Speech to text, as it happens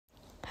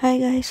Hi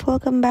guys,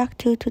 welcome back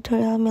to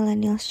Tutorial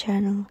Millennials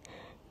channel.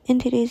 In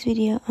today's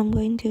video, I'm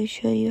going to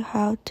show you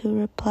how to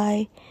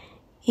reply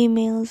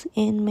emails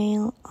in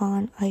mail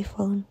on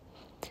iPhone.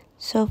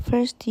 So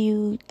first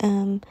you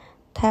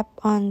tap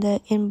on the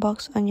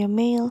inbox on your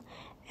mail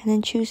and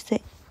then choose the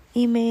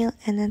email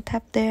and then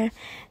tap there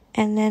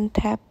and then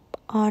tap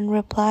on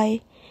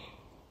reply,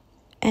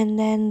 and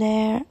then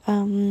there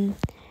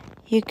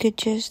you could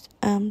just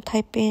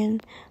type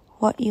in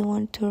what you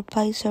want to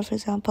reply. So for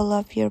example,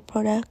 love your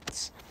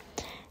products.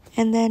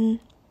 And then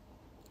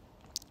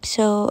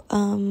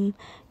you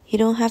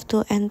don't have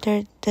to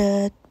enter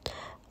the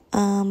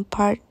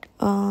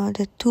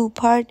the two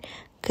part,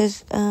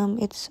 because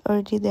it's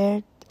already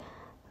there,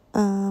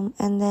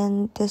 and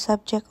then the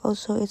subject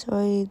also is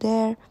already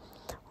there.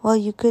 Well,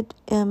 you could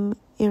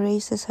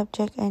erase the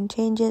subject and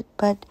change it,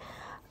 but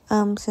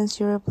since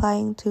you're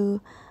replying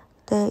to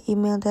the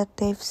email that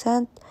they've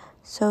sent,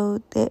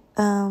 so the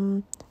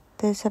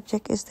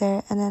subject is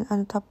there, and then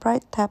on top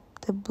right, tap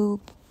the blue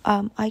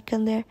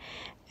icon there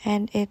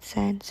and it's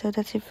sent. So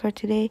that's it for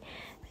today,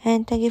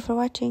 and thank you for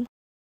watching.